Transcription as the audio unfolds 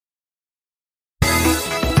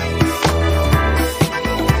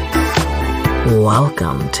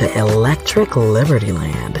Welcome to Electric Liberty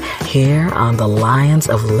Land, here on the Lions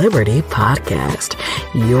of Liberty podcast,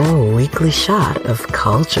 your weekly shot of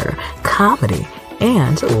culture, comedy,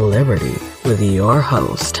 and liberty with your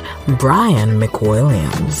host, Brian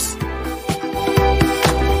McWilliams.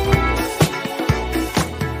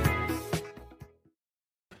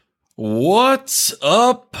 What's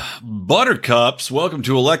up, Buttercups? Welcome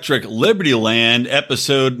to Electric Liberty Land,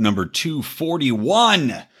 episode number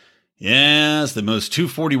 241. Yes, the most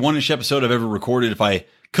 241-ish episode I've ever recorded, if I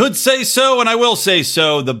could say so, and I will say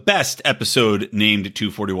so. The best episode named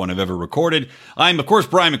 241 I've ever recorded. I'm, of course,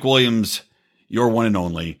 Brian McWilliams, your one and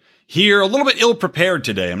only. Here, a little bit ill-prepared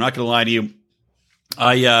today. I'm not going to lie to you.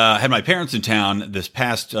 I had my parents in town this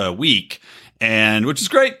past week, and which is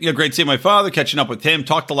great. Great seeing my father, catching up with him,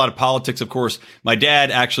 talked a lot of politics, of course. My dad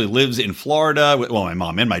actually lives in Florida. Well, my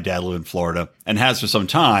mom and my dad live in Florida and has for some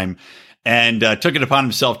time, and took it upon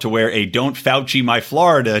himself to wear a Don't Fauci My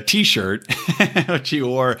Florida t-shirt, which he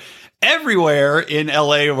wore everywhere in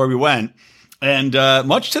LA where we went. And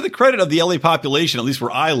much to the credit of the LA population, at least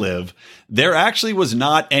where I live, there actually was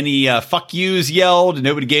not any fuck yous yelled.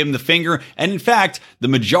 Nobody gave him the finger. And in fact, the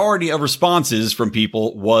majority of responses from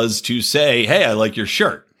people was to say, hey, I like your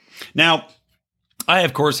shirt. Now, I,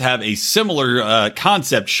 of course, have a similar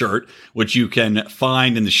concept shirt, which you can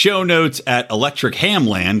find in the show notes at Electric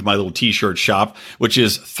Hamland, my little t-shirt shop, which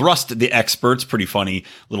is Thrust the Experts. Pretty funny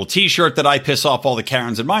little t-shirt that I piss off all the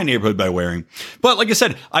Karens in my neighborhood by wearing. But like I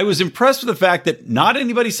said, I was impressed with the fact that not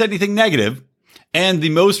anybody said anything negative. And the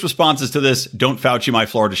most responses to this Don't Fauci My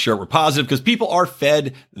Florida shirt were positive because people are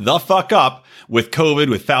fed the fuck up with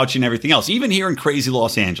COVID, with Fauci and everything else, even here in crazy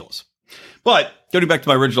Los Angeles. But getting back to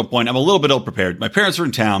my original point, I'm a little bit ill-prepared. My parents are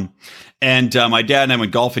in town, and my dad and I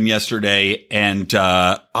went golfing yesterday, and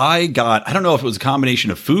I don't know if it was a combination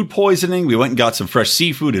of food poisoning. We went and got some fresh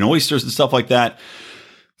seafood and oysters and stuff like that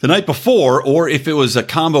the night before, or if it was a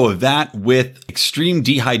combo of that with extreme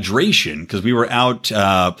dehydration, because we were out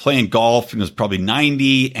playing golf, and it was probably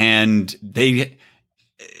 90, and they,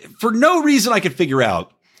 for no reason I could figure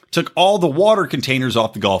out, took all the water containers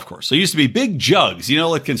off the golf course. So it used to be big jugs,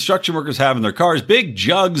 like construction workers have in their cars, big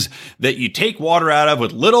jugs that you take water out of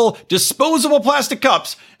with little disposable plastic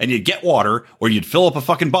cups, and you'd get water, or you'd fill up a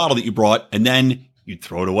fucking bottle that you brought, and then you'd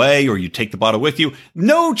throw it away, or you'd take the bottle with you.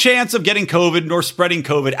 No chance of getting COVID nor spreading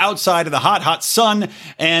COVID outside of the hot, hot sun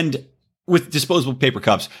and with disposable paper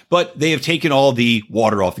cups. But they have taken all the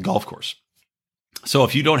water off the golf course. So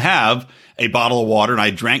if you don't have a bottle of water, and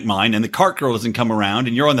I drank mine, and the cart girl doesn't come around,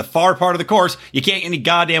 and you're on the far part of the course, you can't get any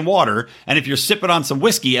goddamn water. And if you're sipping on some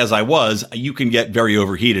whiskey, as I was, you can get very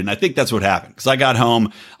overheated. And I think that's what happened. Because I got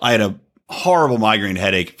home, I had a horrible migraine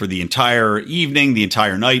headache for the entire evening, the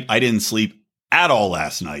entire night. I didn't sleep at all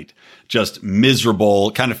last night. Just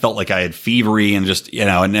miserable. Kind of felt like I had fevery and just,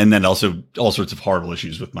 and then also all sorts of horrible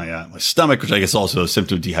issues with my my stomach, which I guess is also a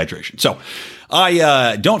symptom of dehydration. So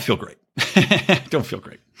I don't feel great. Don't feel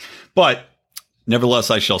great. But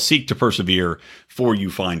nevertheless, I shall seek to persevere for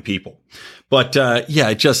you fine people. But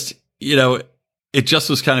it just, it just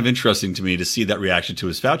was kind of interesting to me to see that reaction to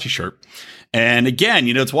his Fauci shirt. And again,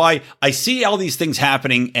 it's why I see all these things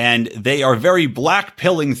happening, and they are very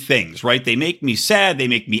black-pilling things, right? They make me sad. They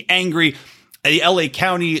make me angry. The LA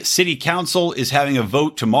County City Council is having a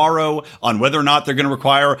vote tomorrow on whether or not they're going to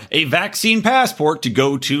require a vaccine passport to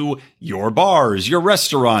go to your bars, your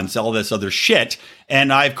restaurants, all this other shit.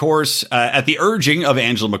 And I, of course, at the urging of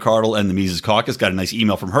Angela McArdle and the Mises Caucus, got a nice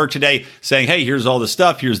email from her today saying, hey, here's all the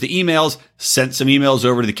stuff. Here's the emails. Sent some emails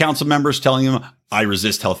over to the council members telling them I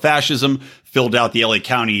resist health fascism. Filled out the LA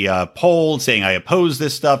County poll saying I oppose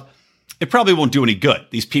this stuff. It probably won't do any good.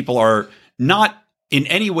 These people are not in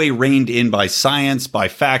any way reined in by science, by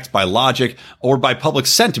facts, by logic, or by public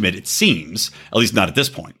sentiment, it seems, at least not at this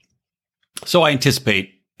point. So I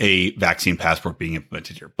anticipate a vaccine passport being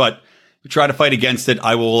implemented here. But we try to fight against it.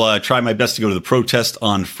 I will try my best to go to the protest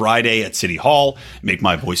on Friday at City Hall, make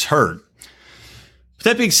my voice heard. But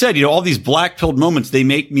that being said, all these black-pilled moments, they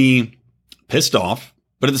make me pissed off.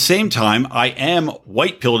 But at the same time, I am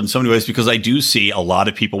white-pilled in so many ways because I do see a lot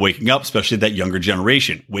of people waking up, especially that younger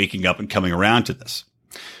generation, waking up and coming around to this.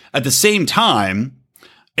 At the same time,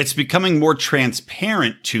 it's becoming more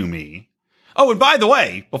transparent to me. Oh, and by the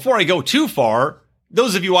way, before I go too far,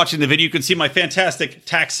 those of you watching the video, you can see my fantastic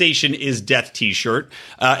Taxation is Death t-shirt.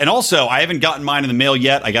 And also, I haven't gotten mine in the mail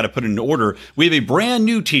yet. I got to put it in order. We have a brand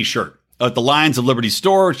new t-shirt at the Lions of Liberty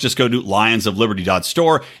store. Just go to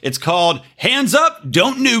lionsofliberty.store. It's called Hands Up,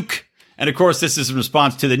 Don't Nuke. And of course, this is in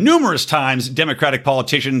response to the numerous times Democratic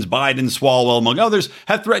politicians, Biden, Swalwell, among others,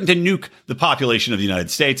 have threatened to nuke the population of the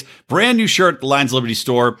United States. Brand new shirt at the Lions Liberty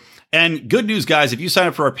store. And good news, guys, if you sign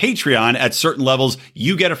up for our Patreon at certain levels,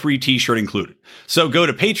 you get a free t-shirt included. So go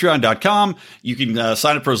to patreon.com. You can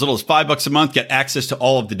sign up for as little as $5 a month, get access to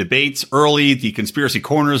all of the debates early. The Conspiracy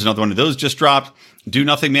Corners, another one of those just dropped. Do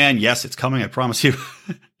Nothing Man. Yes, it's coming. I promise you.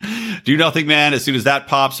 Do Nothing Man as soon as that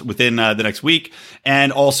pops within the next week.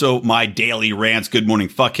 And also my daily rants, Good Morning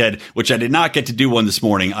Fuckhead, which I did not get to do one this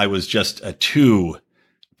morning. I was just too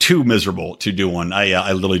miserable to do one.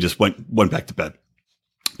 I literally just went back to bed.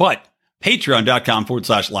 But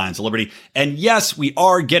patreon.com/Lions of Liberty. And yes, we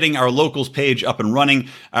are getting our locals page up and running.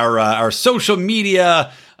 Our social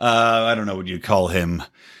media, I don't know what you'd call him,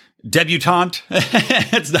 debutante.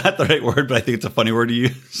 It's not the right word, but I think it's a funny word to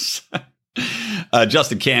use.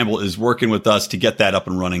 Justin Campbell is working with us to get that up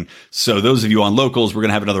and running. So those of you on locals, we're going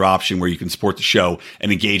to have another option where you can support the show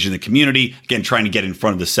and engage in the community. Again, trying to get in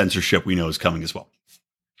front of the censorship we know is coming as well.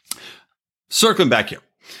 Circling back here.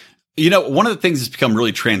 You know, one of the things that's become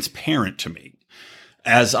really transparent to me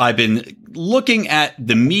as I've been looking at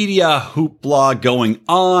the media hoopla going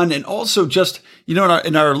on, and also just, you know,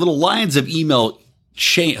 in our little Lions of Liberty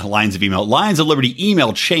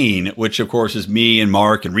email chain, which of course is me and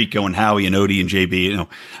Mark and Rico and Howie and Odie and JB, you know,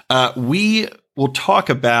 we will talk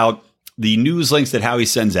about the news links that Howie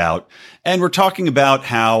sends out. And we're talking about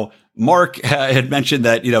how Mark had mentioned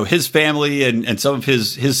that, you know, his family and some of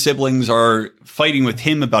his siblings are fighting with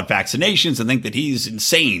him about vaccinations and think that he's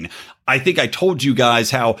insane. I think I told you guys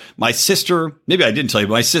how my sister, maybe I didn't tell you,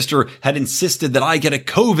 but my sister had insisted that I get a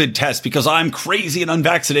COVID test because I'm crazy and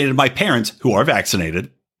unvaccinated. My parents, who are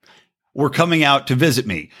vaccinated, were coming out to visit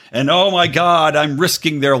me. And oh my God, I'm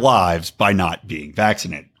risking their lives by not being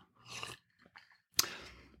vaccinated.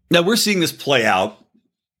 Now we're seeing this play out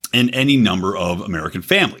in any number of American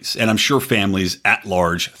families, and I'm sure families at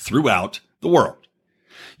large throughout the world.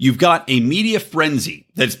 You've got a media frenzy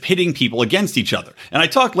that's pitting people against each other. And I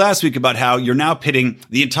talked last week about how you're now pitting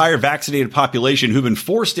the entire vaccinated population who've been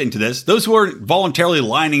forced into this, those who are voluntarily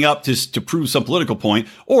lining up to prove some political point,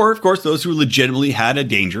 or, of course, those who legitimately had a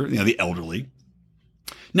danger, you know, the elderly.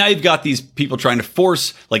 Now you've got these people trying to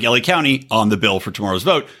force, like LA County, on the bill for tomorrow's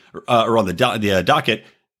vote, or on the docket,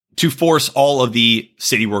 to force all of the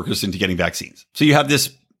city workers into getting vaccines. So you have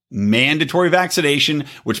this mandatory vaccination,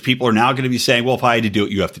 which people are now going to be saying, well, if I had to do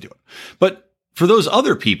it, you have to do it. But for those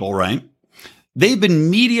other people, right, they've been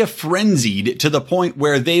media frenzied to the point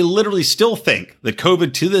where they literally still think that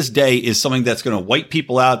COVID to this day is something that's going to wipe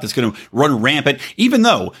people out, that's going to run rampant, even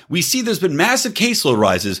though we see there's been massive caseload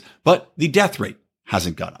rises, but the death rate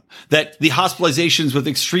hasn't gone up, that the hospitalizations with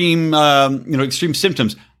extreme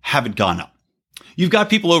symptoms haven't gone up. You've got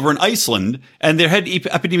people over in Iceland, and their head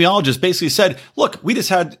epidemiologist basically said, look, we just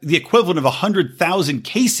had the equivalent of 100,000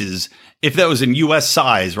 cases, if that was in U.S.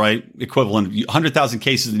 size, right? Equivalent of 100,000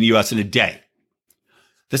 cases in the U.S. in a day.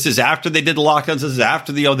 This is after they did the lockdowns. This is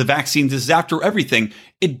after the vaccines. This is after everything.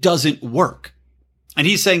 It doesn't work. And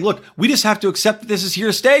he's saying, look, we just have to accept that this is here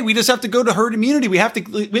to stay. We just have to go to herd immunity. We have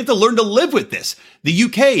to learn to live with this. The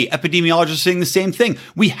UK epidemiologists are saying the same thing.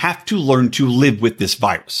 We have to learn to live with this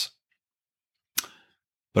virus.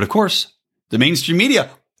 But of course, the mainstream media,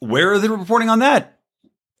 where are they reporting on that?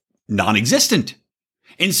 Non-existent.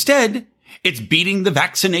 Instead, it's beating the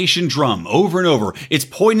vaccination drum over and over. It's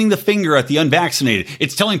pointing the finger at the unvaccinated.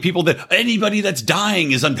 It's telling people that anybody that's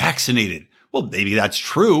dying is unvaccinated. Well, maybe that's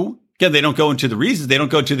true. Again, they don't go into the reasons. They don't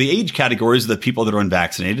go into the age categories of the people that are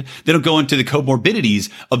unvaccinated. They don't go into the comorbidities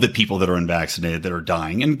of the people that are unvaccinated that are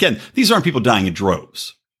dying. And again, these aren't people dying in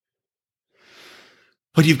droves.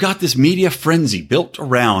 But you've got this media frenzy built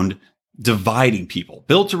around dividing people,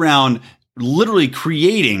 built around literally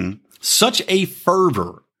creating such a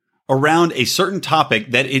fervor around a certain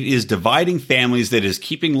topic that it is dividing families, that is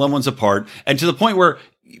keeping loved ones apart, and to the point where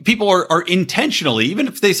people are intentionally, even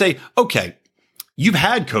if they say, okay, you've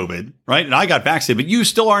had COVID, right? And I got vaccinated, but you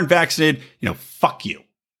still aren't vaccinated. You know, fuck you.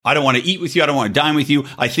 I don't want to eat with you. I don't want to dine with you.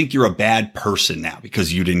 I think you're a bad person now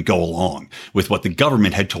because you didn't go along with what the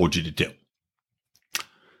government had told you to do.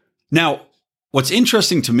 Now, what's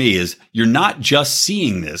interesting to me is you're not just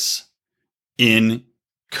seeing this in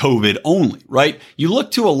COVID only, right? You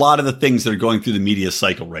look to a lot of the things that are going through the media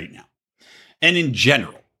cycle right now. And in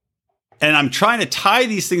general, and I'm trying to tie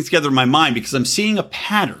these things together in my mind because I'm seeing a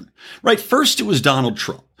pattern, right? First, it was Donald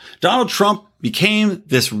Trump. Donald Trump became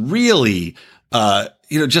this really,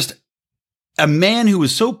 just a man who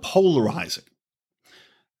was so polarizing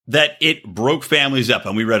that it broke families up.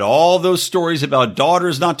 And we read all those stories about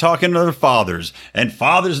daughters not talking to their fathers and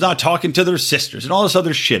fathers not talking to their sisters and all this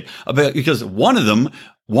other shit about because one of them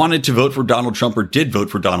wanted to vote for Donald Trump or did vote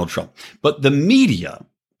for Donald Trump. But the media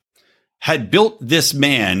had built this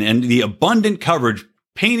man and the abundant coverage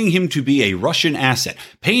painting him to be a Russian asset,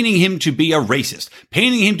 painting him to be a racist,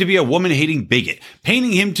 painting him to be a woman-hating bigot,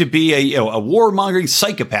 painting him to be a warmongering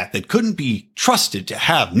psychopath that couldn't be trusted to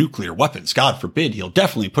have nuclear weapons. God forbid, he'll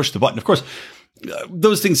definitely push the button. Of course,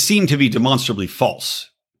 those things seem to be demonstrably false.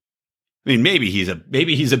 I mean, maybe he's a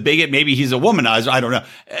bigot, maybe he's a womanizer, I don't know.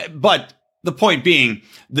 But the point being,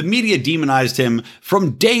 the media demonized him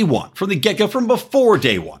from day one, from the get-go, from before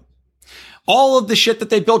day one. All of the shit that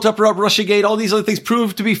they built up around Russiagate, all these other things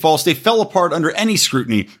proved to be false. They fell apart under any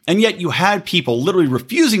scrutiny. And yet you had people literally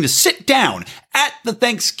refusing to sit down at the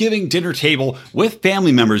Thanksgiving dinner table with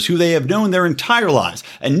family members who they have known their entire lives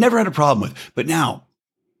and never had a problem with. But now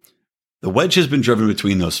the wedge has been driven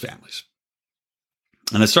between those families.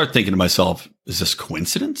 And I start thinking to myself, is this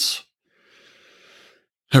coincidence?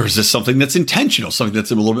 Or is this something that's intentional, something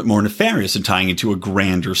that's a little bit more nefarious and tying into a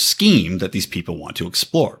grander scheme that these people want to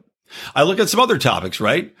explore? I look at some other topics,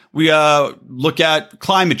 right? We look at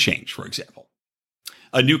climate change, for example.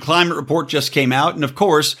 A new climate report just came out. And of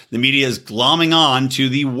course, the media is glomming on to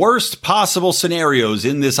the worst possible scenarios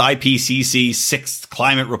in this IPCC 6th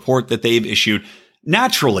climate report that they've issued.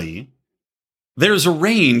 Naturally, there's a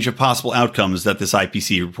range of possible outcomes that this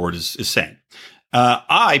IPCC report is saying.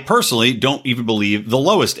 I personally don't even believe the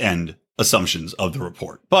lowest end assumptions of the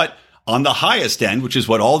report. But on the highest end, which is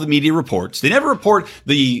what all the media reports, they never report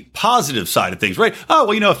the positive side of things, right? Oh,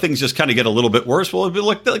 well, if things just kind of get a little bit worse, well, it'll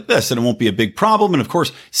look like this and it won't be a big problem. And of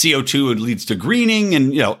course, CO2 leads to greening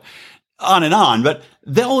and, on and on. But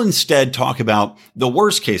they'll instead talk about the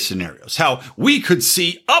worst case scenarios, how we could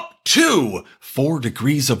see up to 4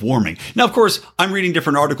 degrees of warming. Now, of course, I'm reading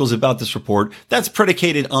different articles about this report. That's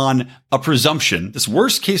predicated on a presumption. This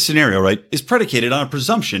worst case scenario, right, is predicated on a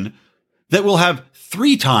presumption that we'll have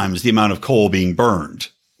 3 times the amount of coal being burned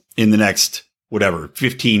in the next,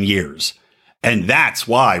 15 years. And that's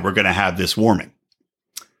why we're going to have this warming.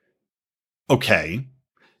 Okay.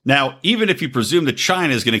 Now, even if you presume that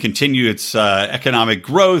China is going to continue its economic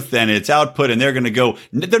growth and its output, and they're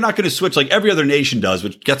not going to switch like every other nation does,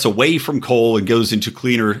 which gets away from coal and goes into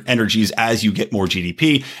cleaner energies as you get more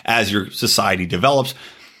GDP, as your society develops.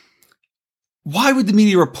 Why would the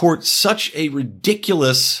media report such a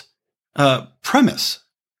ridiculous premise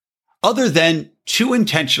other than to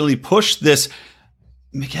intentionally push this?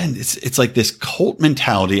 Again, it's like this cult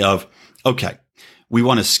mentality of, okay, we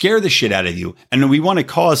want to scare the shit out of you, and we want to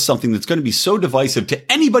cause something that's going to be so divisive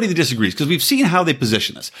to anybody that disagrees, because we've seen how they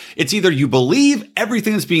position this. It's either you believe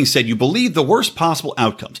everything that's being said, you believe the worst possible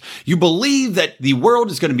outcomes, you believe that the world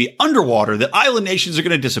is going to be underwater, that island nations are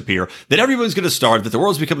going to disappear, that everybody's going to starve, that the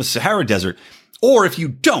world's become a Sahara desert. Or if you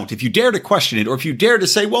dare to question it, or if you dare to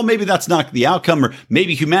say, well, maybe that's not the outcome, or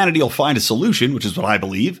maybe humanity will find a solution, which is what I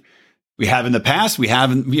believe. We have in the past, we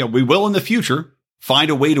will in the future find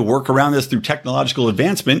a way to work around this through technological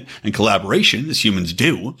advancement and collaboration, as humans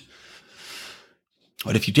do.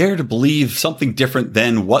 But if you dare to believe something different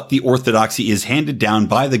than what the orthodoxy is handed down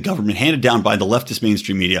by the government, handed down by the leftist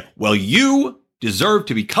mainstream media, well, you deserve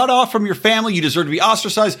to be cut off from your family. You deserve to be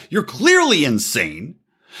ostracized. You're clearly insane.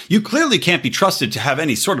 You clearly can't be trusted to have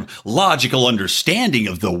any sort of logical understanding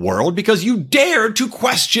of the world because you dare to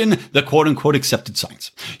question the quote unquote accepted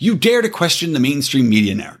science. You dare to question the mainstream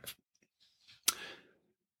media narrative.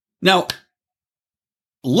 Now,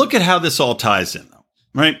 look at how this all ties in, though,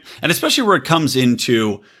 right? And especially where it comes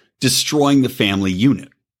into destroying the family unit.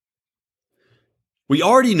 We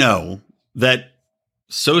already know that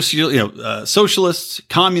socialists,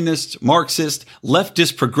 communists, Marxists,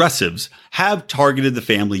 leftist progressives have targeted the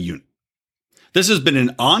family unit. This has been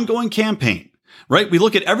an ongoing campaign, right? We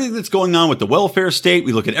look at everything that's going on with the welfare state.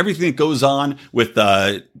 We look at everything that goes on with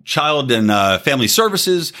child and family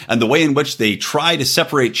services and the way in which they try to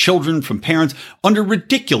separate children from parents under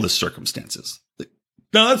ridiculous circumstances.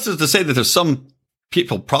 Now, that's just to say that there's some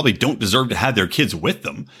people probably don't deserve to have their kids with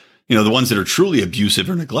them, the ones that are truly abusive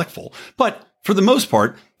or neglectful. But for the most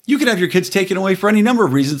part, you could have your kids taken away for any number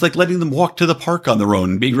of reasons, like letting them walk to the park on their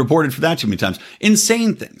own and being reported for that too many times.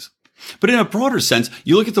 Insane things. But in a broader sense,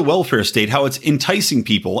 you look at the welfare state, how it's enticing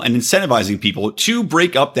people and incentivizing people to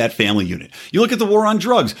break up that family unit. You look at the war on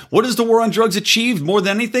drugs. What has the war on drugs achieved more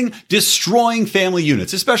than anything? Destroying family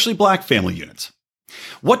units, especially black family units.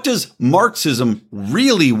 What does Marxism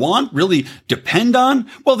really want, really depend on?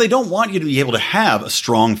 Well, they don't want you to be able to have a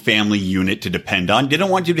strong family unit to depend on. They don't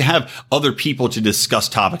want you to have other people to discuss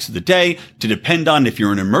topics of the day, to depend on if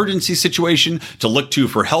you're in an emergency situation, to look to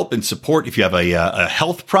for help and support if you have a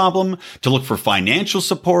health problem, to look for financial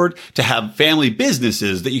support, to have family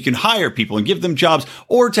businesses that you can hire people and give them jobs,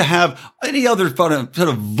 or to have any other sort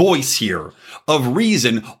of voice here of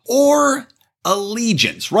reason or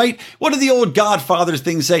allegiance, right? What do the old Godfathers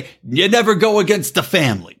things say? You never go against the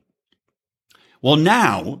family. Well,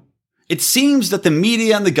 now it seems that the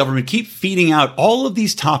media and the government keep feeding out all of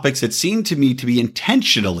these topics that seem to me to be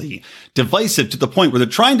intentionally divisive to the point where they're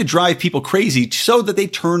trying to drive people crazy so that they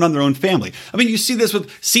turn on their own family. I mean, you see this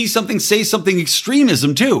with see something, say something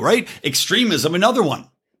extremism too, right? Extremism, another one.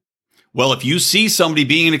 Well, if you see somebody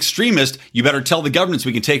being an extremist, you better tell the government so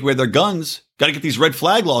we can take away their guns. Got to get these red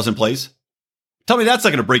flag laws in place. Tell me that's not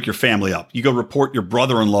going to break your family up. You go report your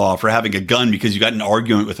brother-in-law for having a gun because you got in an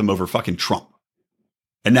argument with him over fucking Trump.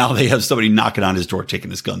 And now they have somebody knocking on his door,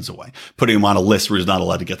 taking his guns away, putting him on a list where he's not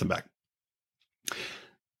allowed to get them back.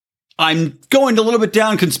 I'm going a little bit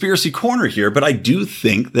down conspiracy corner here, but I do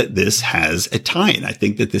think that this has a tie-in. I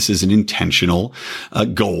think that this is an intentional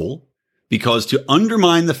goal because to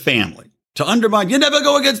undermine the family, you never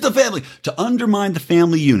go against the family, to undermine the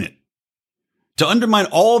family unit, to undermine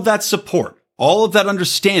all of that support, all of that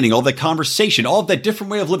understanding, all of that conversation, all of that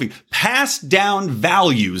different way of living, passed down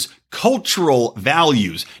values, cultural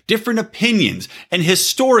values, different opinions, and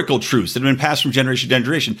historical truths that have been passed from generation to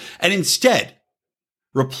generation, and instead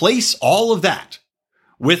replace all of that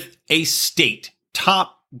with a state,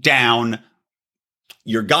 top down,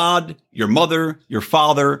 your God, your mother, your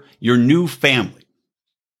father, your new family.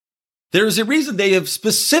 There is a reason they have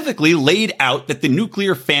specifically laid out that the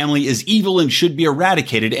nuclear family is evil and should be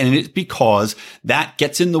eradicated, and it's because that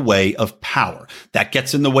gets in the way of power. That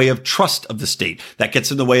gets in the way of trust of the state. That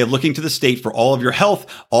gets in the way of looking to the state for all of your health,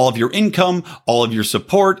 all of your income, all of your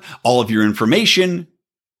support, all of your information.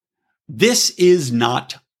 This is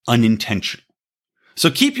not unintentional.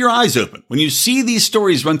 So keep your eyes open. When you see these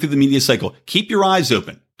stories run through the media cycle, keep your eyes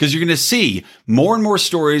open because you're going to see more and more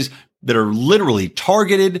stories that are literally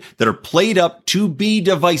targeted, that are played up to be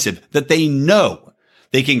divisive, that they know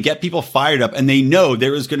they can get people fired up, and they know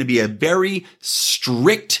there is going to be a very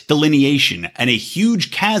strict delineation and a huge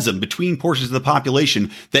chasm between portions of the population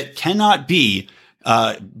that cannot be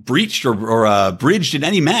breached or bridged in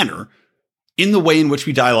any manner in the way in which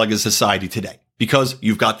we dialogue as a society today. Because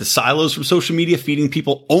you've got the silos from social media feeding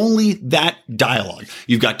people only that dialogue.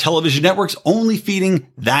 You've got television networks only feeding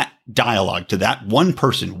that dialogue to that one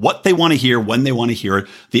person, what they want to hear, when they want to hear it.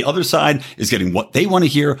 The other side is getting what they want to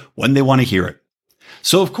hear, when they want to hear it.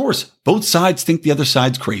 So, of course, both sides think the other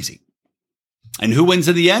side's crazy. And who wins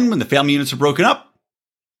in the end when the family units are broken up?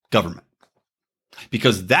 Government.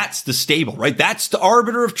 Because that's the stable, right? That's the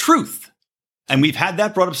arbiter of truth. And we've had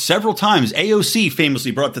that brought up several times. AOC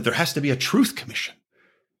famously brought up that there has to be a truth commission.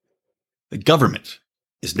 The government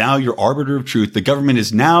is now your arbiter of truth. The government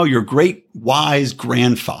is now your great wise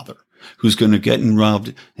grandfather who's going to get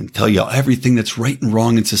involved and tell you everything that's right and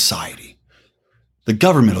wrong in society. The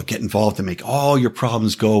government will get involved to make all your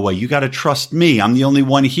problems go away. You got to trust me. I'm the only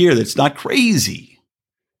one here that's not crazy.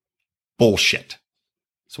 Bullshit.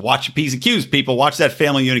 So watch your P's and Q's, people. Watch that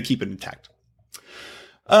family unit. Keep it intact.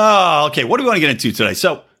 Okay, what do we want to get into today?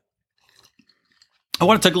 So I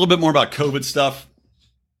want to talk a little bit more about COVID stuff.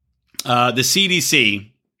 The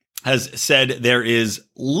CDC has said there is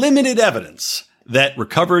limited evidence that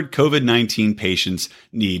recovered COVID-19 patients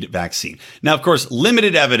need vaccine. Now, of course,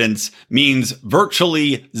 limited evidence means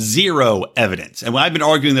virtually zero evidence. And I've been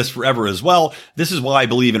arguing this forever as well. This is why I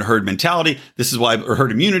believe in herd mentality. This is why, or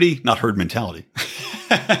herd immunity, not herd mentality.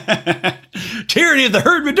 Tyranny of the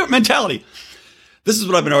herd mentality. This is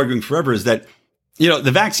what I've been arguing forever is that,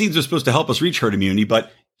 the vaccines are supposed to help us reach herd immunity,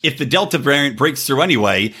 but if the Delta variant breaks through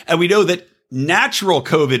anyway, and we know that natural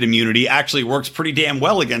COVID immunity actually works pretty damn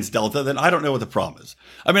well against Delta, then I don't know what the problem is.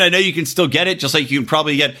 I mean, I know you can still get it, just like you can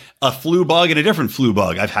probably get a flu bug and a different flu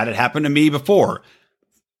bug. I've had it happen to me before.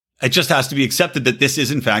 It just has to be accepted that this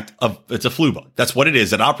is, in fact, it's a flu bug. That's what it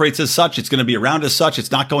is. It operates as such. It's going to be around as such.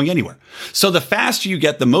 It's not going anywhere. So the faster you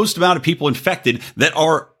get the most amount of people infected that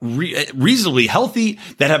are reasonably healthy,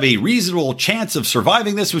 that have a reasonable chance of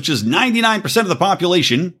surviving this, which is 99% of the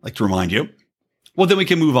population, I'd like to remind you, well, then we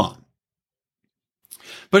can move on.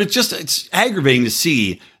 But it's aggravating to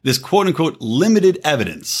see this quote unquote limited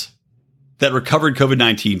evidence that recovered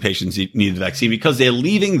COVID-19 patients needed the vaccine because they're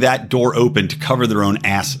leaving that door open to cover their own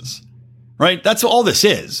asses, right? That's all this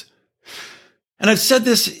is. And I've said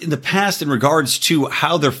this in the past in regards to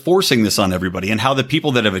how they're forcing this on everybody and how the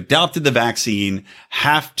people that have adopted the vaccine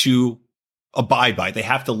have to abide by it. They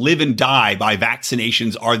have to live and die by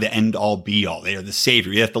vaccinations are the end all be all. They are the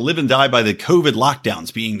savior. You have to live and die by the COVID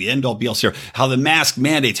lockdowns being the end all be all here. How the mask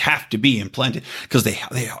mandates have to be implanted because they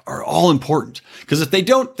are all important. Because if they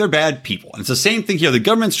don't, they're bad people. And it's the same thing here. The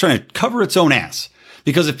government's trying to cover its own ass.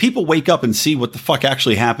 Because if people wake up and see what the fuck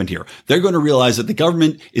actually happened here, they're going to realize that the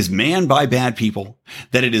government is manned by bad people,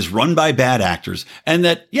 that it is run by bad actors, and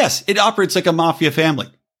that, yes, it operates like a mafia family,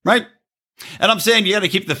 right? And I'm saying you got to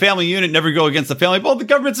keep the family unit, never go against the family. Well, the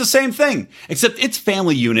government's the same thing, except its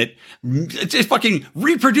family unit, it fucking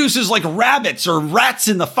reproduces like rabbits or rats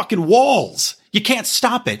in the fucking walls. You can't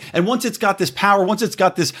stop it. And once it's got this power, once it's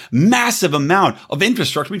got this massive amount of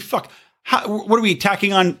infrastructure, I mean, fuck, what are we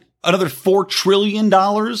tacking on? Another $4 trillion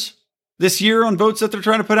this year on votes that they're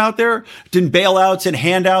trying to put out there in bailouts and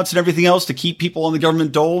handouts and everything else to keep people on the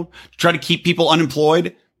government dole, to try to keep people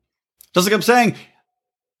unemployed. Just like I'm saying,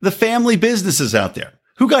 the family businesses out there,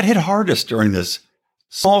 who got hit hardest during this?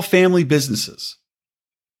 Small family businesses.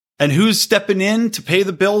 And who's stepping in to pay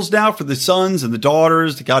the bills now for the sons and the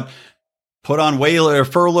daughters that got put on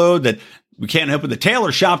furlough, that we can't open the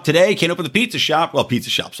tailor shop today, can't open the pizza shop. Well, pizza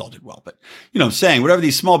shops all did well, but you know what I'm saying? Whatever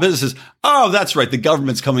these small businesses, oh, that's right, the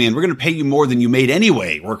government's coming in. We're going to pay you more than you made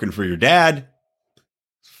anyway, working for your dad.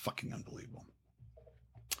 It's fucking unbelievable.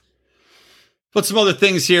 But some other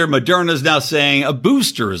things here. Moderna's now saying a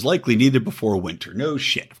booster is likely needed before winter. No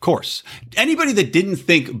shit, of course. Anybody that didn't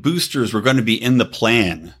think boosters were going to be in the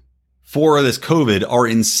plan for this COVID are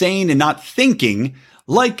insane and not thinking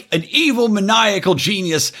like an evil maniacal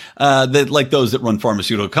genius that like those that run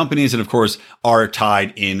pharmaceutical companies and, of course, are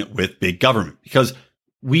tied in with big government. Because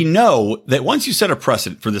we know that once you set a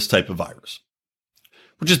precedent for this type of virus,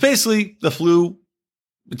 which is basically the flu,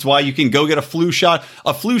 it's why you can go get a flu shot.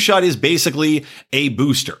 A flu shot is basically a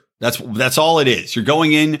booster. That's all it is. You're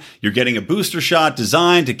going in, you're getting a booster shot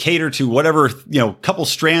designed to cater to whatever, couple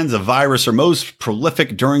strands of virus are most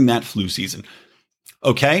prolific during that flu season.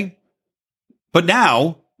 Okay? But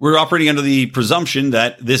now we're operating under the presumption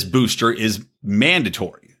that this booster is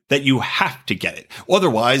mandatory, that you have to get it.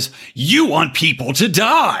 Otherwise, you want people to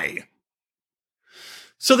die.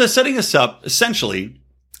 So they're setting us up essentially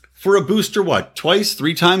for a booster, twice,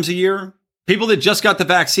 3 times a year? People that just got the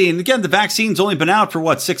vaccine. Again, the vaccine's only been out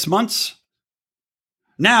for 6 months?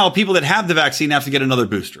 Now people that have the vaccine have to get another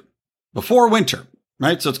booster before winter.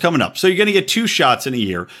 Right? So it's coming up. So you're going to get 2 shots in a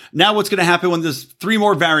year. Now what's going to happen when there's 3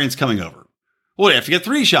 more variants coming over? Well, they have to get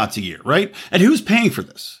 3 shots a year, right? And who's paying for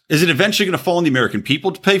this? Is it eventually going to fall on the American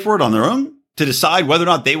people to pay for it on their own? To decide whether or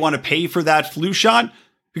not they want to pay for that flu shot?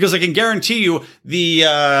 Because I can guarantee you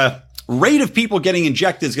the rate of people getting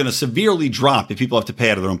injected is going to severely drop if people have to pay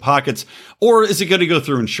out of their own pockets. Or is it going to go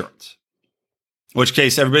through insurance? In which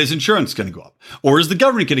case, everybody's insurance is going to go up. Or is the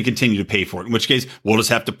government going to continue to pay for it? In which case, we'll just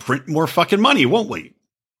have to print more fucking money, won't we?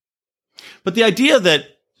 But the idea that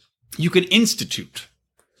you can institute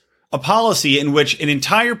a policy in which an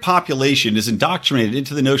entire population is indoctrinated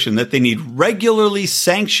into the notion that they need regularly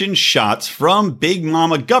sanctioned shots from big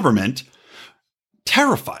mama government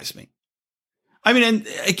terrifies me. I mean, and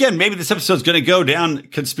again, maybe this episode's going to go down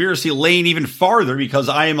conspiracy lane even farther because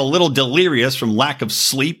I am a little delirious from lack of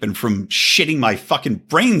sleep and from shitting my fucking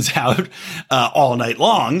brains out all night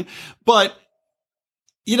long. But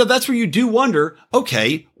that's where you do wonder,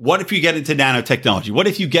 okay, what if you get into nanotechnology? What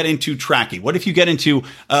if you get into tracking? What if you get into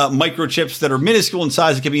microchips that are minuscule in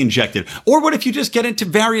size that can be injected? Or what if you just get into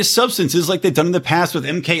various substances like they've done in the past with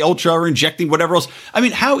MK Ultra or injecting whatever else? I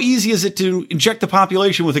mean, how easy is it to inject the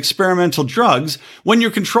population with experimental drugs when you're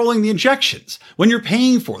controlling the injections, when you're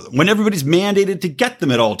paying for them, when everybody's mandated to get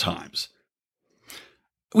them at all times?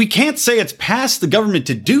 We can't say it's past the government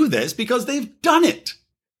to do this because they've done it.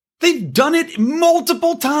 They've done it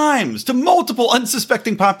multiple times to multiple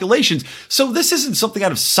unsuspecting populations. So this isn't something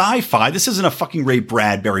out of sci-fi. This isn't a fucking Ray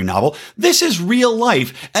Bradbury novel. This is real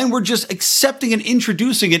life. And we're just accepting and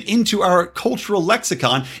introducing it into our cultural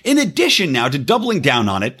lexicon, in addition now to doubling down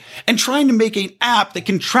on it and trying to make an app that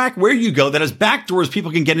can track where you go, that has backdoors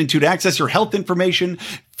people can get into to access your health information,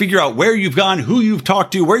 figure out where you've gone, who you've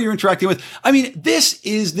talked to, where you're interacting with. I mean, this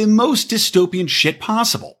is the most dystopian shit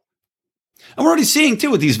possible. And we're already seeing,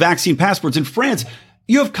 too, with these vaccine passports in France,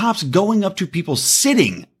 you have cops going up to people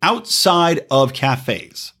sitting outside of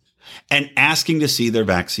cafes and asking to see their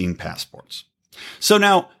vaccine passports. So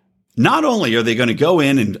now, not only are they going to go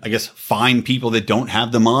in and, I guess, fine people that don't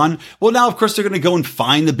have them on, well, now, of course, they're going to go and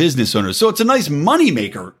fine the business owners. So it's a nice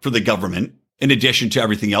moneymaker for the government in addition to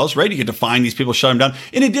everything else, right? You get to find these people, shut them down,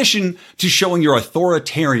 in addition to showing your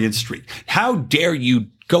authoritarian streak. How dare you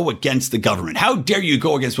go against the government? How dare you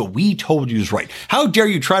go against what we told you is right? How dare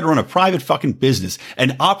you try to run a private fucking business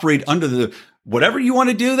and operate under the whatever you want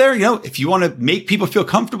to do there? You know, if you want to make people feel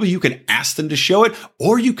comfortable, you can ask them to show it,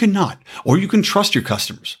 or you cannot, or you can trust your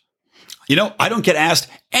customers. You know, I don't get asked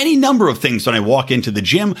any number of things when I walk into the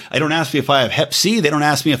gym. I don't ask me if I have Hep C. They don't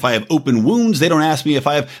ask me if I have open wounds. They don't ask me if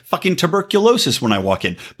I have fucking tuberculosis when I walk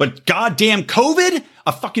in. But goddamn COVID,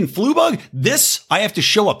 a fucking flu bug, this I have to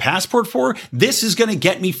show a passport for. This is going to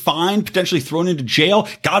get me fined, potentially thrown into jail.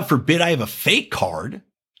 God forbid I have a fake card.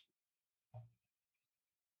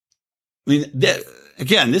 I mean,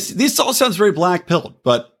 again, this all sounds very black-pilled,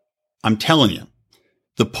 but I'm telling you,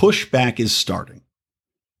 the pushback is starting.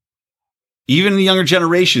 Even in the younger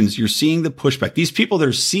generations, you're seeing the pushback. These people that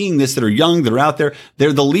are seeing this, that are young, that are out there,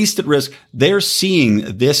 they're the least at risk. They're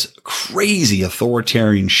seeing this crazy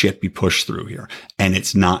authoritarian shit be pushed through here, and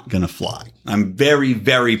it's not going to fly. I'm very,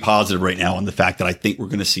 very positive right now on the fact that I think we're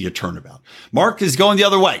going to see a turnabout. Mark is going the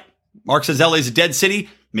other way. Mark says LA is a dead city.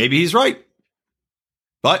 Maybe he's right.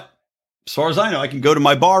 But as far as I know, I can go to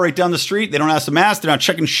my bar right down the street. They don't ask the mask. They're not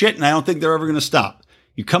checking shit, and I don't think they're ever going to stop.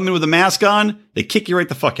 You come in with a mask on, they kick you right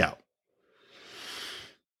the fuck out.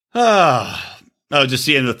 I was just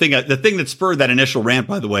seeing the thing that spurred that initial rant,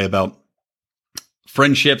 by the way, about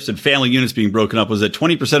friendships and family units being broken up was that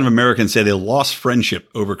 20% of Americans say they lost friendship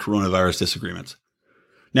over coronavirus disagreements.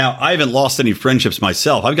 Now, I haven't lost any friendships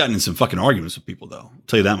myself. I've gotten in some fucking arguments with people, though. I'll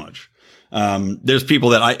tell you that much. There's people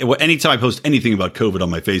that anytime I post anything about COVID on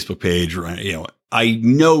my Facebook page, or, you know, I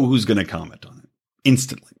know who's going to comment on it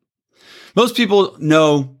instantly. Most people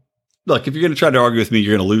know, look, if you're going to try to argue with me,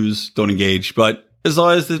 you're going to lose. Don't engage. But as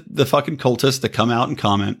long as the fucking cultists that come out and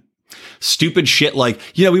comment stupid shit like,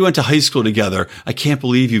 you know, we went to high school together. I can't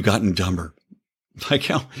believe you've gotten dumber. Like,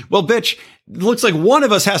 well, bitch, it looks like one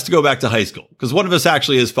of us has to go back to high school because one of us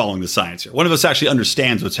actually is following the science here. One of us actually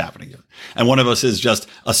understands what's happening here. And one of us is just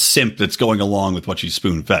a simp that's going along with what she's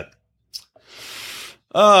spoon fed.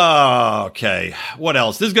 Okay. What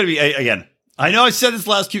else? This is going to be, again, I know I said this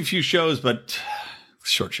last few shows, but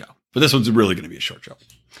short show. But this one's really going to be a short show.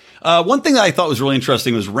 One thing that I thought was really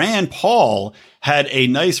interesting was Rand Paul had a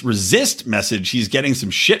nice resist message he's getting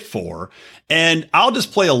some shit for. And I'll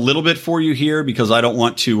just play a little bit for you here because I don't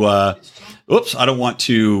want to, I don't want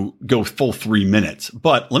to go full 3 minutes.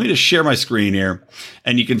 But let me just share my screen here.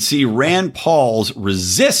 And you can see Rand Paul's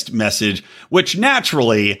resist message, which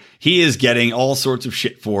naturally he is getting all sorts of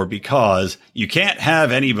shit for because you can't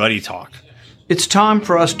have anybody talk. It's time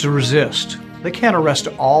for us to resist. They can't arrest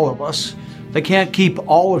all of us. They can't keep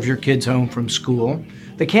all of your kids home from school.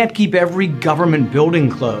 They can't keep every government building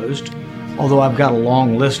closed, although I've got a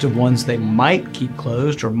long list of ones they might keep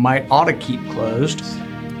closed or might ought to keep closed.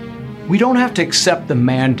 We don't have to accept the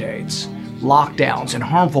mandates, lockdowns, and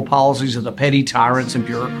harmful policies of the petty tyrants and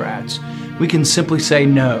bureaucrats. We can simply say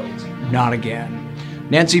no, not again.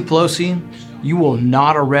 Nancy Pelosi, you will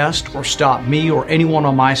not arrest or stop me or anyone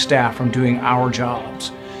on my staff from doing our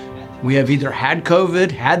jobs. We have either had COVID,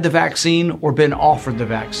 had the vaccine, or been offered the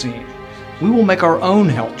vaccine. We will make our own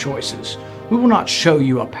health choices. We will not show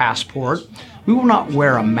you a passport. We will not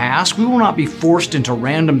wear a mask. We will not be forced into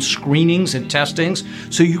random screenings and testings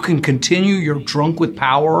so you can continue your drunk with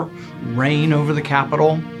power reign over the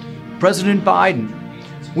Capitol. President Biden,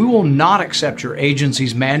 we will not accept your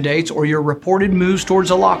agency's mandates or your reported moves towards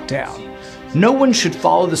a lockdown. No one should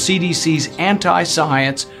follow the CDC's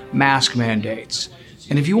anti-science mask mandates.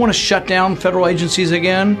 And if you want to shut down federal agencies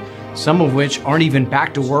again, some of which aren't even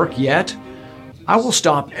back to work yet, I will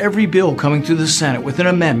stop every bill coming through the Senate with an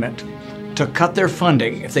amendment to cut their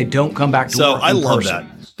funding if they don't come back to work. So I love that.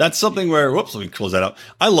 That's something where, let me close that up.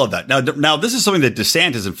 I love that. Now this is something that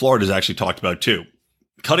DeSantis in Florida has actually talked about too.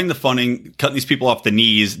 Cutting the funding, cutting these people off the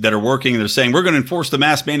knees that are working. They're saying, we're going to enforce the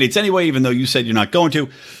mask mandates anyway, even though you said you're not going to,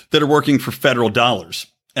 that are working for federal dollars.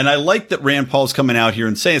 And I like that Rand Paul's coming out here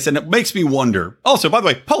and saying this, and it makes me wonder. Also, by the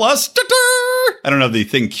way, pull us. I don't have the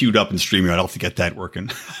thing queued up in StreamYard. I'll have to get that working.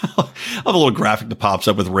 I'll have a little graphic that pops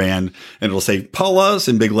up with Rand, and it'll say, pull us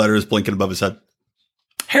in big letters blinking above his head.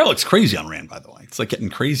 Hair looks crazy on Rand, by the way. It's like getting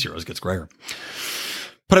crazier as it gets grayer.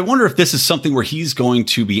 But I wonder if this is something where he's going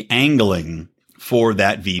to be angling for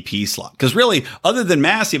that VP slot. Because really, other than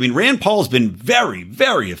Massey, I mean, Rand Paul's been very,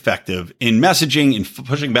 very effective in messaging and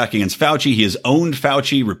pushing back against Fauci. He has owned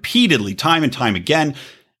Fauci repeatedly, time and time again.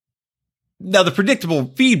 Now, the predictable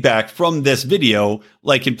feedback from this video,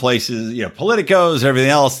 like in places, Politicos and everything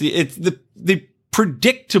else, it's the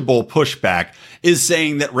predictable pushback is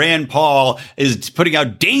saying that Rand Paul is putting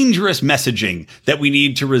out dangerous messaging that we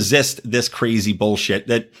need to resist this crazy bullshit.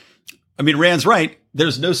 Rand's right.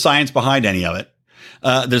 There's no science behind any of it.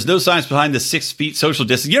 There's no science behind the 6 feet social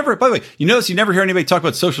distance. By the way, you notice you never hear anybody talk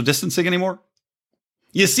about social distancing anymore?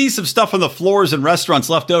 You see some stuff on the floors in restaurants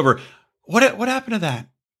left over. What happened to that?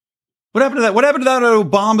 What happened to that? What happened to that at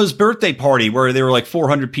Obama's birthday party where there were like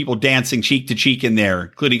 400 people dancing cheek to cheek in there,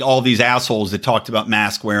 including all these assholes that talked about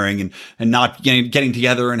mask wearing and not getting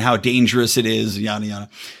together and how dangerous it is, yada, yada.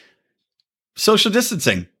 Social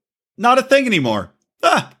distancing, not a thing anymore.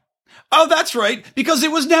 Oh, that's right. Because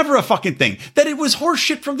it was never a fucking thing. That it was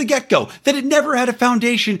horseshit from the get-go. That it never had a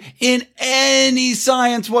foundation in any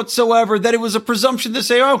science whatsoever. That it was a presumption to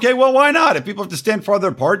say, okay, well, why not? If people have to stand farther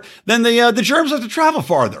apart, then the germs have to travel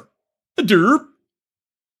farther. A derp.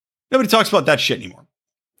 Nobody talks about that shit anymore.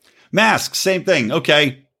 Masks, same thing.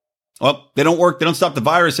 Okay. Well, they don't work. They don't stop the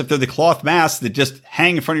virus if they're the cloth masks that just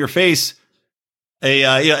hang in front of your face.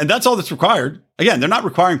 And that's all that's required. Again, they're not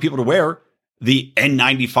requiring people to wear the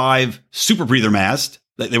N95 super breather mask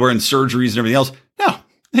that they wear in surgeries and everything else. No,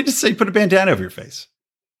 they just say put a bandana over your face.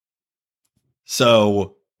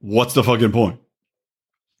 So what's the fucking point?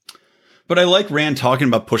 But I like Rand talking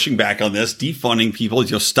about pushing back on this, defunding people,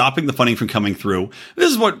 stopping the funding from coming through.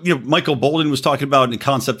 This is what Michael Bolden was talking about in the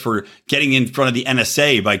concept for getting in front of the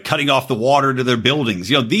NSA by cutting off the water to their buildings.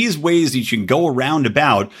 These ways that you can go around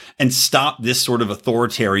about and stop this sort of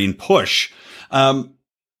authoritarian push.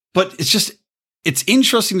 But it's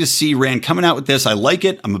interesting to see Rand coming out with this. I like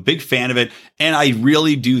it. I'm a big fan of it. And I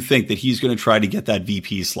really do think that he's going to try to get that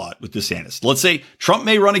VP slot with DeSantis. Let's say Trump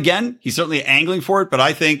may run again. He's certainly angling for it, but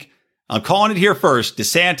I think I'm calling it here first.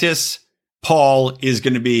 DeSantis, Paul is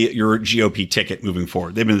going to be your GOP ticket moving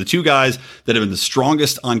forward. They've been the two guys that have been the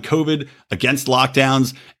strongest on COVID against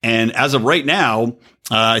lockdowns. And as of right now,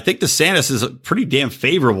 I think DeSantis is pretty damn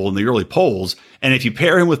favorable in the early polls. And if you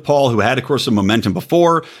pair him with Paul, who had, of course, some momentum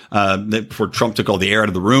before Trump took all the air out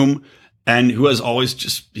of the room, and who has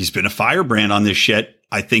always he's been a firebrand on this shit,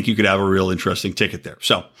 I think you could have a real interesting ticket there.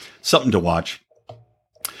 So something to watch.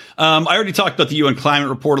 I already talked about the UN climate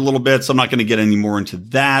report a little bit, so I'm not going to get any more into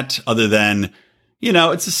that other than,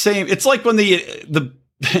 it's the same. It's like when the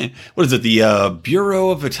what is it? The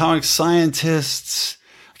Bureau of Atomic Scientists.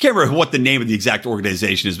 I can't remember what the name of the exact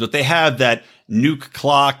organization is, but they have that nuke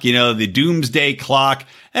clock, the doomsday clock.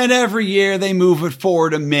 And every year they move it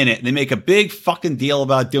forward a minute. They make a big fucking deal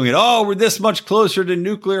about doing it. Oh, we're this much closer to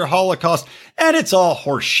nuclear holocaust. And it's all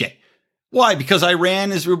horse shit. Why? Because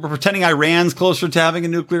we're pretending Iran's closer to having a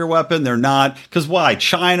nuclear weapon. They're not. Because why?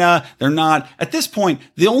 China, they're not. At this point,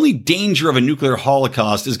 the only danger of a nuclear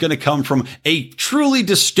holocaust is going to come from a truly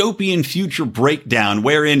dystopian future breakdown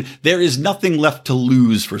wherein there is nothing left to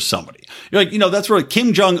lose for somebody. You're like, that's where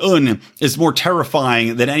Kim Jong-un is more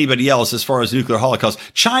terrifying than anybody else as far as nuclear holocaust.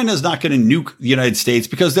 China's not going to nuke the United States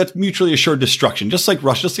because that's mutually assured destruction, just like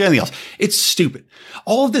Russia, just like anything else. It's stupid.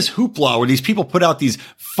 All of this hoopla where these people put out these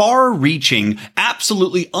far-reaching,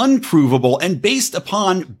 absolutely unprovable, and based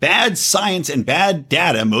upon bad science and bad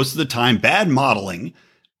data, most of the time, bad modeling.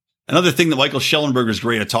 Another thing that Michael Schellenberger is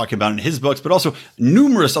great at talking about in his books, but also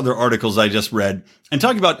numerous other articles I just read, and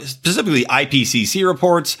talking about specifically IPCC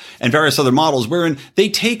reports and various other models wherein they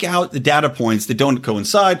take out the data points that don't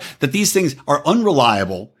coincide, that these things are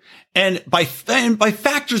unreliable, and by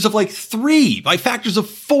factors of 3, by factors of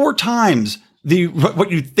 4 times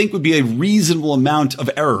what you'd think would be a reasonable amount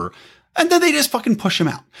of error. And then they just fucking push them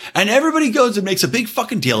out. And everybody goes and makes a big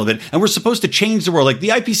fucking deal of it. And we're supposed to change the world. Like the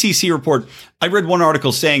IPCC report, I read one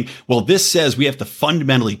article saying, well, this says we have to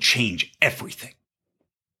fundamentally change everything.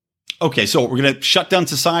 Okay, so we're going to shut down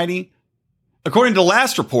society? According to the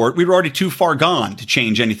last report, we were already too far gone to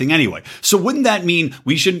change anything anyway. So wouldn't that mean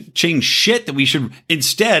we shouldn't change shit, that we should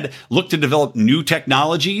instead look to develop new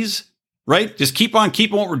technologies, right? Just keep on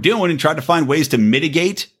keeping what we're doing and try to find ways to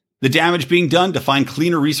mitigate the damage being done, to find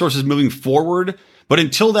cleaner resources moving forward. But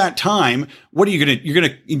until that time, what are you going to, you're going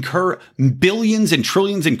to incur billions and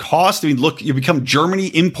trillions in costs. I mean, look, you become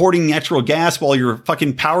Germany importing natural gas while your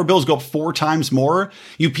fucking power bills go up 4 times more.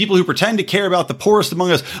 You people who pretend to care about the poorest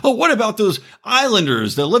among us. Oh, what about those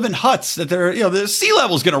islanders that live in huts that the sea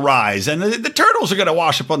level's going to rise and the turtles are going to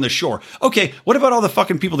wash up on the shore. Okay. What about all the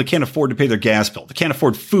fucking people that can't afford to pay their gas bill? That can't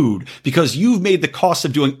afford food because you've made the cost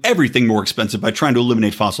of doing everything more expensive by trying to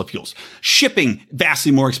eliminate fossil fuels. Shipping,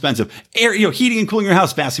 vastly more expensive. Air, heating and cooling your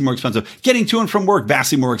house, vastly more expensive. Getting to and from work,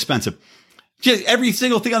 vastly more expensive. Just every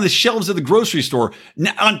single thing on the shelves of the grocery store,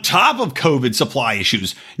 on top of COVID supply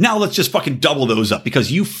issues. Now let's just fucking double those up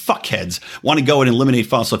because you fuckheads want to go and eliminate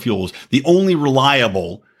fossil fuels, the only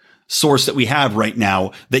reliable source that we have right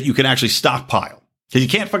now that you can actually stockpile. Because you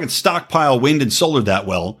can't fucking stockpile wind and solar that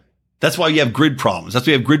well. That's why you have grid problems. That's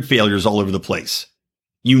why you have grid failures all over the place.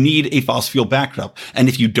 You need a fossil fuel backup. And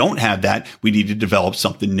if you don't have that, we need to develop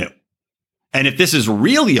something new. And if this is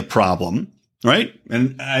really a problem, right?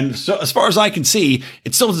 And so as far as I can see,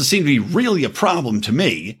 it still doesn't seem to be really a problem to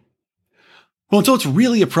me. Well, until it's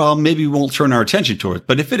really a problem, maybe we won't turn our attention to it.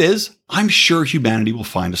 But if it is, I'm sure humanity will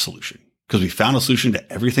find a solution. Because we found a solution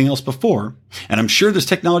to everything else before. And I'm sure there's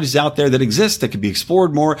technologies out there that exist that can be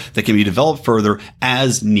explored more, that can be developed further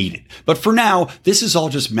as needed. But for now, this is all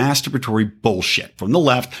just masturbatory bullshit from the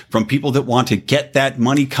left, from people that want to get that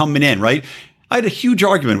money coming in, right? I had a huge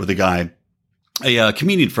argument with a guy, a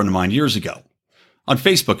comedian friend of mine years ago on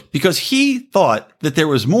Facebook, because he thought that there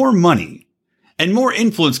was more money and more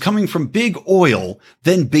influence coming from big oil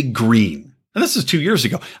than big green. And this is 2 years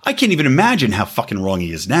ago. I can't even imagine how fucking wrong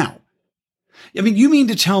he is now. I mean, you mean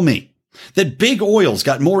to tell me that big oil's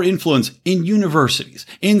got more influence in universities,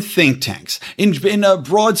 in think tanks, in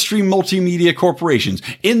broad-stream multimedia corporations,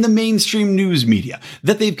 in the mainstream news media,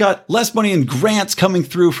 that they've got less money in grants coming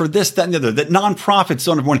through for this, that, and the other, that nonprofits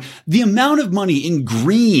don't have money. The amount of money in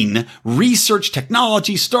green research,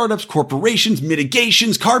 technology, startups, corporations,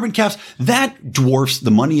 mitigations, carbon caps, that dwarfs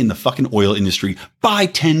the money in the fucking oil industry by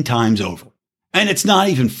 10 times over. And it's not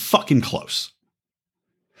even fucking close.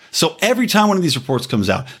 So every time one of these reports comes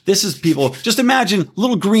out, this is people, just imagine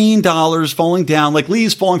little green dollars falling down like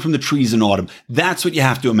leaves falling from the trees in autumn. That's what you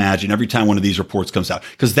have to imagine every time one of these reports comes out,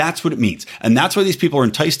 because that's what it means. And that's why these people are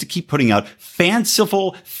enticed to keep putting out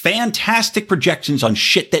fanciful, fantastic projections on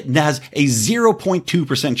shit that has a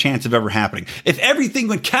 0.2% chance of ever happening. If everything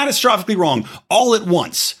went catastrophically wrong all at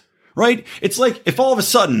once, right? It's like if all of a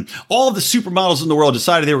sudden, all of the supermodels in the world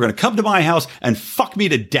decided they were going to come to my house and fuck me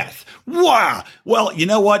to death. Wow. Well, you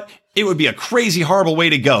know what? It would be a crazy, horrible way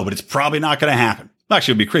to go, but it's probably not going to happen.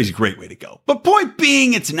 Actually, it would be a crazy, great way to go. But point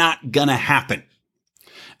being, it's not going to happen.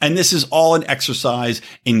 And this is all an exercise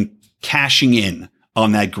in cashing in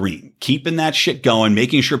on that green, keeping that shit going,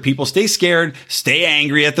 making sure people stay scared, stay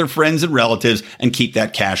angry at their friends and relatives, and keep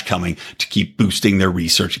that cash coming to keep boosting their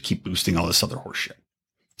research and keep boosting all this other horse shit.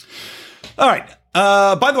 All right.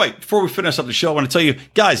 By the way, before we finish up the show, I want to tell you,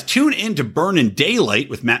 guys, tune in to Burnin' Daylight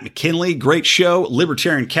with Matt McKinley. Great show.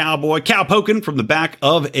 Libertarian cowboy, cowpoking from the back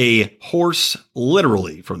of a horse,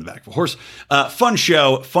 literally from the back of a horse. Fun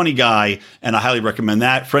show, funny guy, and I highly recommend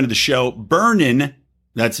that. Friend of the show, Burnin',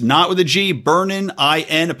 that's not with a G, Burnin',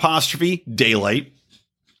 I-N' Daylight.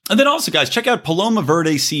 And then also, guys, check out Paloma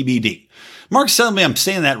Verde CBD. Mark's telling me I'm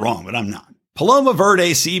saying that wrong, but I'm not. Paloma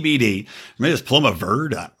Verde CBD. Maybe it's Paloma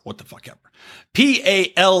Verde. What the fuck ever.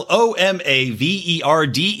 PALOMAVERDE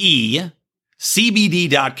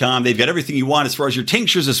CBD.com. They've got everything you want as far as your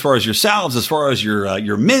tinctures, as far as your salves, as far as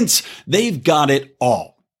your mints. They've got it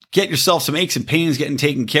all. Get yourself some aches and pains getting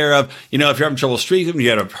taken care of. You know, if you're having trouble sleeping,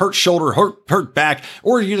 you got a hurt shoulder, hurt back,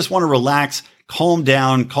 or you just want to relax, calm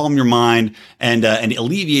down, calm your mind, and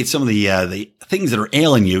alleviate some of the things that are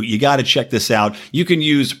ailing you, you got to check this out. You can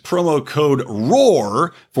use promo code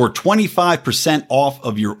ROAR for 25% off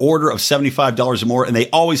of your order of $75 or more, and they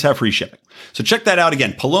always have free shipping. So check that out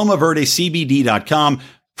again, PalomaVerdeCBD.com.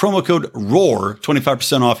 Promo code ROAR,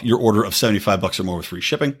 25% off your order of $75 or more with free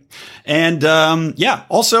shipping. And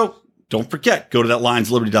also, don't forget, go to that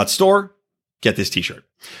lionsliberty.store, get this t-shirt.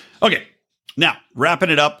 Okay, now,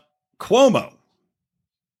 wrapping it up, Cuomo.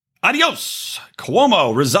 Adios.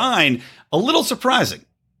 Cuomo resigned. A little surprising.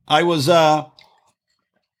 I was talking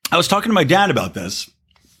to my dad about this,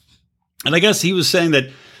 and I guess he was saying that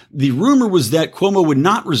the rumor was that Cuomo would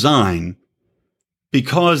not resign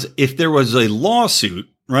because if there was a lawsuit,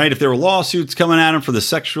 right? If there were lawsuits coming at him for the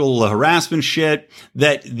sexual harassment shit,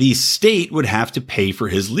 that the state would have to pay for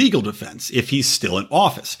his legal defense if he's still in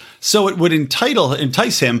office. So it would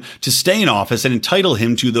entice him to stay in office and entitle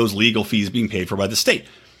him to those legal fees being paid for by the state.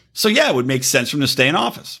 So yeah, it would make sense for him to stay in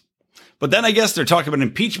office. But then I guess they're talking about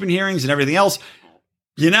impeachment hearings and everything else.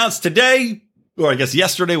 He announced today, or I guess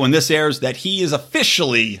yesterday when this airs, that he is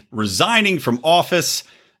officially resigning from office,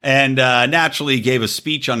 and naturally gave a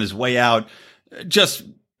speech on his way out, just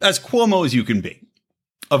as Cuomo as you can be,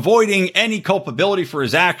 avoiding any culpability for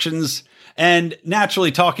his actions, and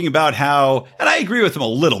naturally talking about how, and I agree with him a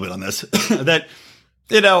little bit on this, that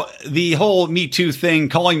the whole Me Too thing,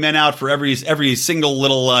 calling men out for every single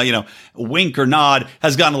little, wink or nod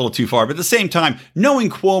has gone a little too far. But at the same time, knowing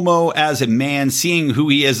Cuomo as a man, seeing who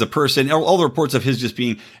he is as a person, all the reports of his just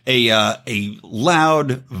being a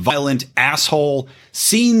loud, violent asshole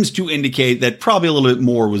seems to indicate that probably a little bit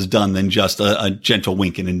more was done than just a gentle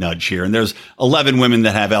wink and a nudge here. And there's 11 women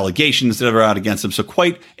that have allegations that are out against him. So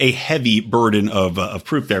quite a heavy burden of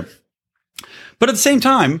proof there. But at the same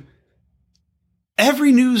time,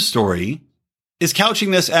 every news story is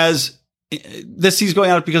couching this as he's going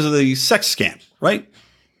out because of the sex scam, right?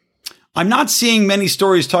 I'm not seeing many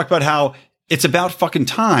stories talk about how it's about fucking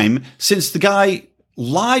time since the guy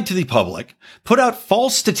lied to the public, put out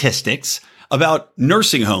false statistics about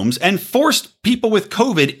nursing homes and forced people with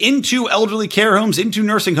COVID into elderly care homes, into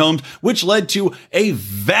nursing homes, which led to a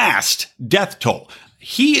vast death toll.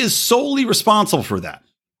 He is solely responsible for that.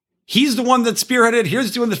 He's the one that spearheaded it.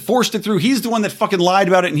 He's the one that forced it through. He's the one that fucking lied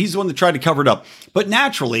about it. And he's the one that tried to cover it up. But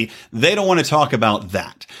naturally, they don't want to talk about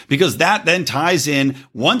that because that then ties in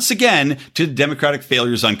once again to the Democratic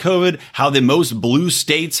failures on COVID, how the most blue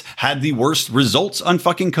states had the worst results on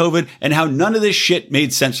fucking COVID, and how none of this shit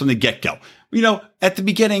made sense from the get-go. At the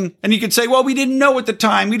beginning, and you could say, well, we didn't know at the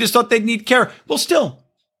time. We just thought they'd need care. Well, still,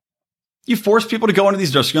 you forced people to go into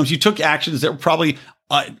these nursing homes. You took actions that were probably,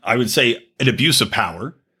 I would say, an abuse of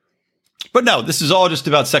power. But no, this is all just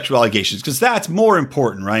about sexual allegations because that's more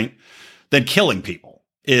important, right? Than killing people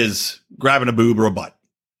is grabbing a boob or a butt.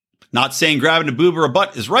 Not saying grabbing a boob or a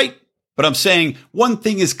butt is right, but I'm saying one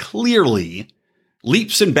thing is clearly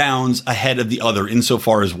leaps and bounds ahead of the other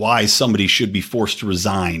insofar as why somebody should be forced to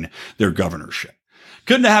resign their governorship.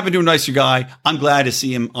 Couldn't have happened to a nicer guy. I'm glad to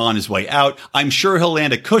see him on his way out. I'm sure he'll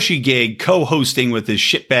land a cushy gig co-hosting with his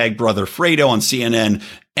shitbag brother Fredo on CNN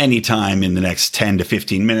anytime in the next 10 to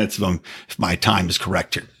 15 minutes if my time is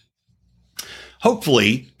correct here.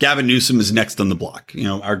 Hopefully, Gavin Newsom is next on the block.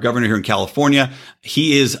 Our governor here in California,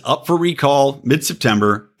 he is up for recall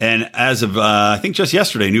mid-September. And as of, I think just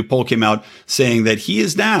yesterday, a new poll came out saying that he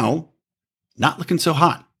is now not looking so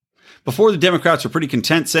hot. Before, the Democrats were pretty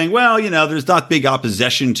content saying, well, there's not big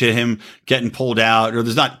opposition to him getting pulled out, or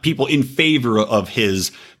there's not people in favor of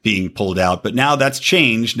his being pulled out. But now that's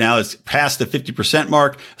changed. Now it's past the 50%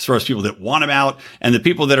 mark as far as people that want him out, and the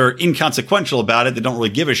people that are inconsequential about it, that don't really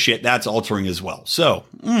give a shit, that's altering as well. So,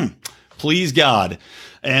 please God.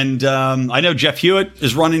 And I know Jeff Hewitt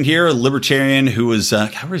is running here, a libertarian who is,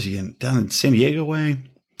 where is he down in San Diego way?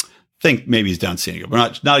 Think maybe he's down San Diego.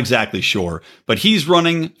 We're not exactly sure, but he's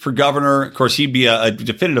running for governor. Of course, he'd be a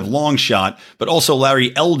definitive long shot, but also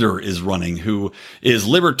Larry Elder is running, who is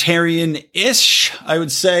libertarian-ish, I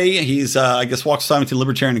would say. He's, I guess, walks the line between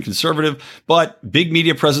libertarian and conservative, but big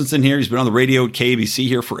media presence in here. He's been on the radio at KABC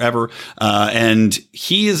here forever. And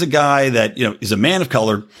he is a guy that, is a man of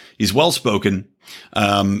color. He's well-spoken.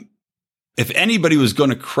 If anybody was going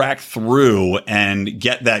to crack through and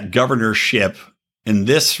get that governorship in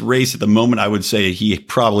this race at the moment, I would say he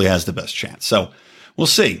probably has the best chance. So we'll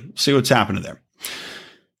see what's happening there.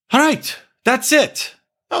 All right. That's it.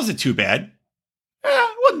 That wasn't too bad.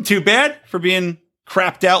 It wasn't too bad for being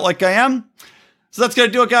crapped out like I am. So that's going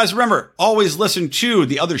to do it, guys. Remember, always listen to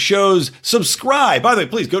the other shows. Subscribe. By the way,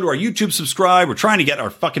 please go to our YouTube, subscribe. We're trying to get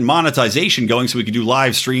our fucking monetization going so we can do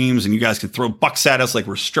live streams and you guys can throw bucks at us like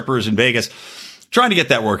we're strippers in Vegas. Trying to get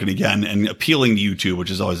that working again and appealing to YouTube,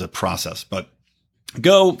 which is always a process. But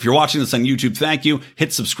go. If you're watching this on YouTube, thank you.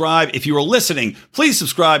 Hit subscribe. If you are listening, please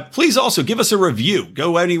subscribe. Please also give us a review.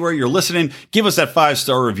 Go anywhere you're listening. Give us that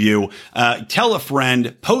 5-star review. Tell a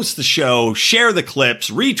friend, post the show, share the clips,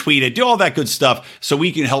 retweet it, do all that good stuff so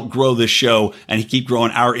we can help grow this show and keep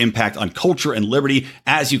growing our impact on culture and liberty.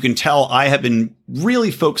 As you can tell, I have been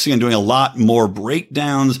really focusing on doing a lot more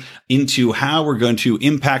breakdowns into how we're going to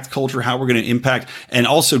impact culture, how we're going to impact and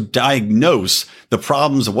also diagnose the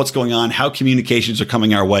problems of what's going on, how communications are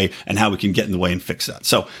coming our way, and how we can get in the way and fix that.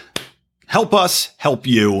 So help us, help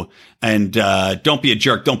you, and don't be a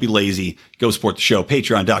jerk, don't be lazy. Go support the show,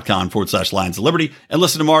 patreon.com/Lions of Liberty, and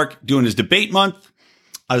listen to Mark doing his debate month.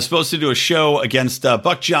 I was supposed to do a show against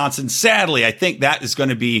Buck Johnson. Sadly, I think that is going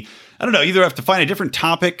to be, I don't know, either I have to find a different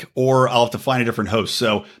topic or I'll have to find a different host.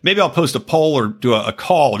 So maybe I'll post a poll or do a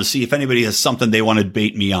call to see if anybody has something they want to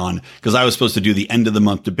debate me on, because I was supposed to do the end of the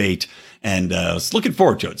month debate and I was looking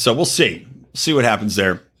forward to it. So we'll see what happens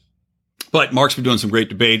there. But Mark's been doing some great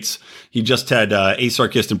debates. He just had Ace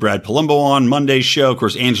Sarkist and Brad Palumbo on Monday's show. Of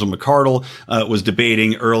course, Angela McArdle was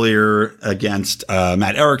debating earlier against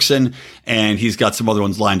Matt Erickson, and he's got some other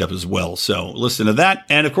ones lined up as well. So listen to that.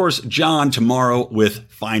 And of course, John tomorrow with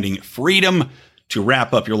Finding Freedom to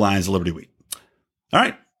wrap up your Lions of Liberty week. All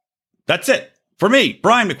right. That's it. For me,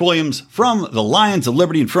 Brian McWilliams, from the Lions of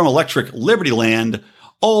Liberty and from Electric Liberty Land,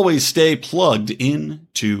 always stay plugged in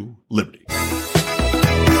to Liberty.